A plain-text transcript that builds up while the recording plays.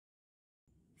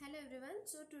everyone.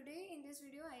 So today in this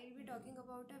video I will be talking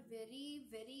about a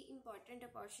very important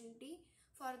opportunity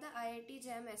for the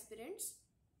IIT-JAM aspirants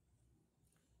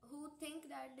who think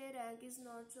that their rank is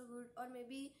not so good, or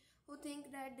maybe who think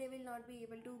that they will not be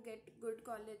able to get good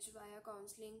college via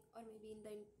counseling or maybe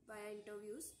via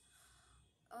interviews.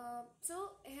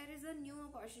 So here is a new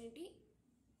opportunity.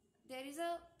 There is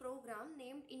a program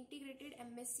named Integrated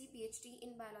MSc PhD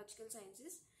in Biological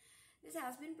Sciences. This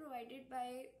has been provided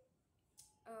by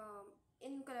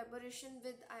in collaboration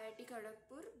with IIT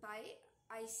Kharagpur by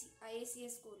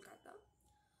IACS Kolkata.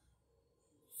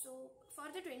 So for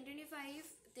the 2025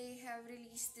 they have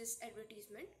released this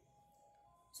advertisement.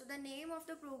 So the name of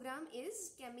the program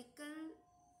is Chemical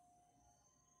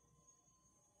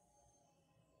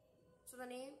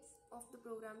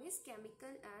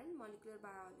and Molecular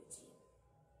Biology.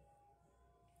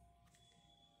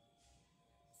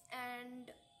 And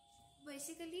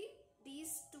basically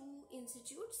these two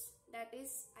institutes, that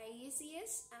is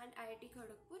IACS and IIT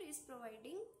Kharagpur, is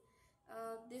providing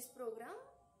this program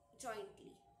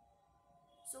jointly.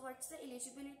 So what's the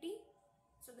eligibility?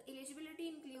 So the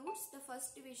eligibility includes the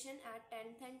first division at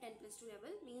 10th and 10+2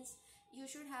 level, means you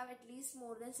should have at least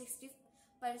more than 60%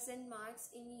 marks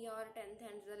in your 10th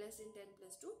and the less in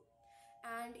 10+2,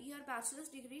 and your bachelor's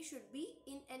degree should be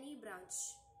in any branch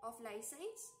of life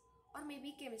science or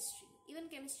maybe chemistry.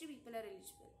 Even chemistry people are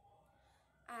eligible.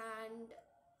 And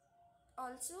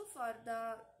also for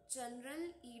the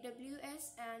general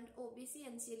EWS and OBC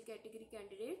NCL category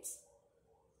candidates,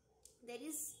 there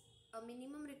is a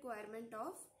minimum requirement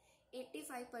of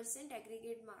 85%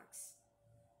 aggregate marks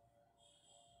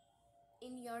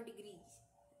in your degree,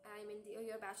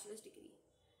 your bachelor's degree.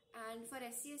 And for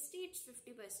SC/ST it's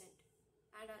 50%,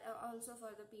 and also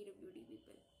for the PWD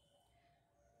people.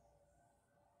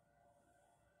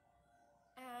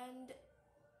 And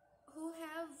who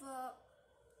have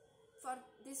for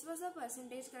this was a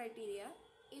percentage criteria.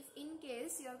 If in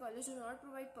case your college do not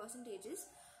provide percentages,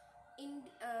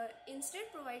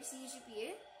 instead provide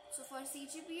CGPA. So for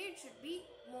CGPA it should be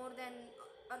more than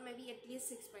or maybe at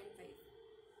least 6.5,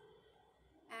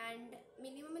 and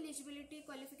minimum eligibility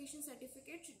qualification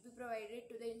certificate should be provided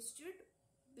to the institute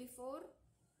before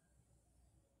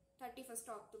 31st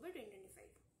October 2025.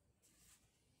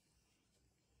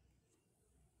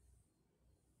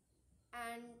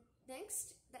 And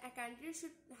next, the candidate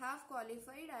should have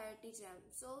qualified IIT-JAM.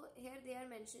 So here they are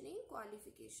mentioning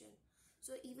qualification.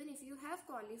 So even if you have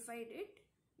qualified it,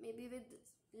 maybe with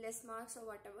less marks or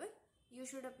whatever, you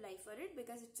should apply for it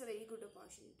because it's a very good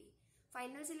opportunity.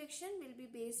 Final selection will be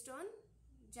based on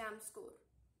JAM score.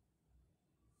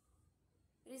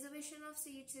 Reservation of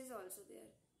seats is also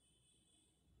there.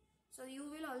 So you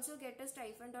will also get a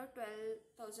stipend of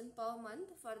 12,000 per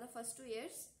month for the first 2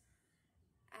 years.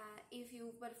 If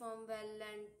you perform well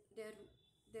and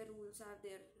their rules are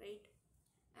there, right?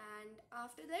 And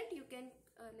after that you can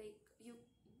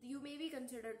you may be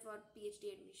considered for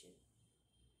PhD admission.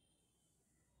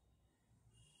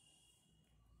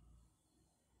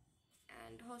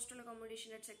 And hostel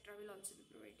accommodation etc. will also be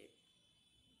provided.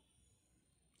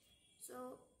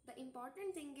 So the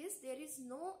important thing is there is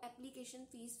no application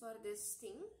fees for this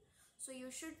thing, so you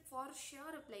should for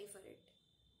sure apply for it.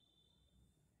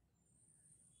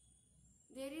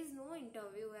 There is no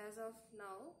interview as of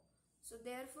now, so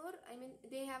therefore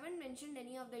they haven't mentioned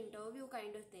any of the interview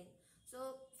kind of thing.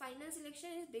 So final selection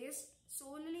is based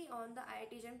solely on the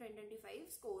IIT-JAM 2025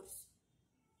 scores.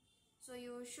 So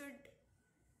you should,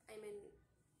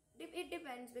 it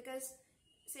depends, because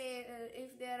say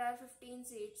if there are 15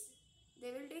 seats,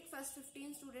 they will take first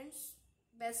 15 students,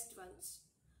 best ones.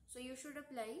 So you should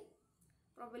apply.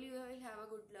 Probably you will have a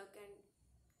good luck and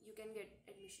you can get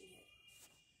admission here.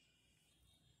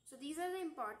 So these are the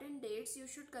important dates you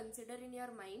should consider in your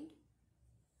mind.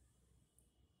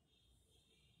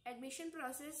 Admission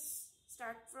process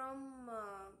start from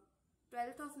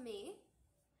 12th of May,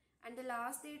 and the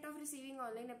last date of receiving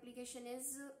online application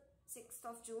is 6th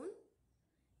of June.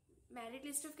 Merit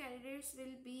list of candidates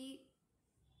will be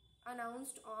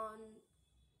announced on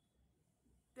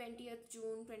 20th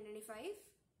June 2025.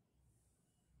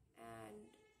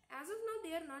 And as of now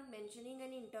they are not mentioning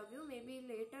any interview. Maybe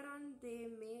later on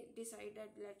they may decide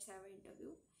that let's have an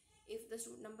interview if the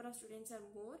number of students are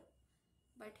more,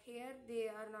 but here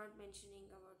they are not mentioning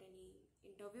about any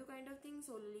interview kind of thing,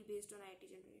 solely based on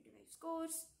IIT-JAM 2025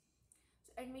 scores.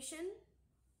 So admission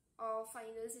of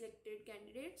final selected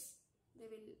candidates,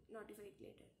 they will notify it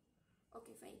later.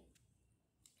 Okay, fine.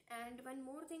 And one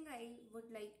more thing I would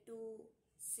like to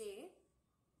say,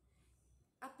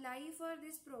 apply for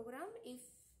this program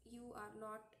if you are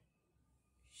not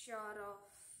sure of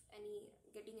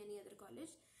getting any other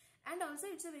college, And also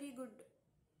it's a very good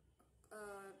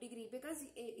degree, because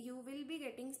you will be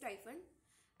getting stipend,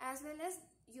 as well as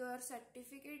your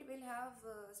certificate will have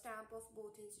stamp of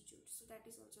both institutes, so that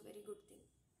is also very good thing.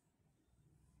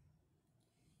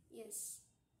 Yes,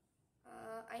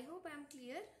 I hope I am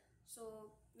clear.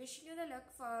 So wishing you the luck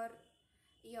for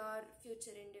your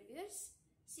future endeavors.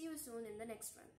 See you soon in the next one.